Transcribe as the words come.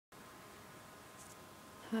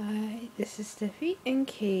Hi, this is Steffi and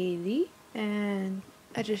Kaylee, and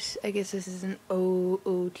I guess this is an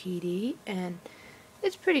OOTD, and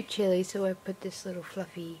it's pretty chilly, so I put this little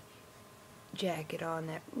fluffy jacket on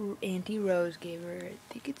that Auntie Rose gave her.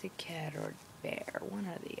 I think it's a cat or a bear, one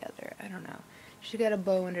or the other, I don't know. She got a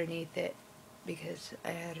bow underneath it, because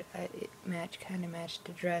it kind of matched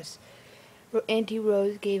the dress. Auntie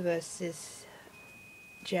Rose gave us this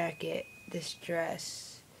jacket, this dress,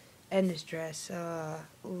 and this dress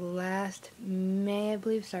last May, I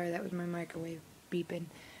believe. Sorry, that was my microwave beeping.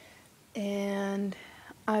 And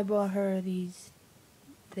I bought her these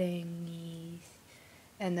thingies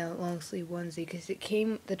and the long sleeve onesie because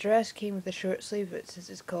the dress came with a short sleeve, but since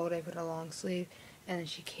it's cold, I put a long sleeve, and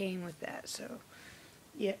she came with that. So,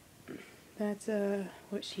 yeah, that's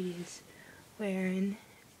what she's wearing.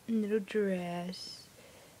 A little dress.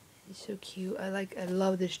 It's so cute. I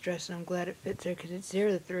love this dress, and I'm glad it fits her because it's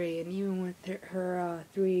 0 to 3, and even with her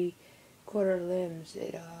 3/4 limbs,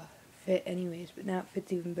 it fit anyways. But now it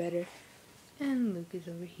fits even better. And Luke is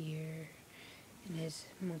over here in his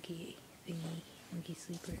monkey thingy, monkey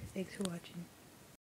sleeper. Thanks for watching.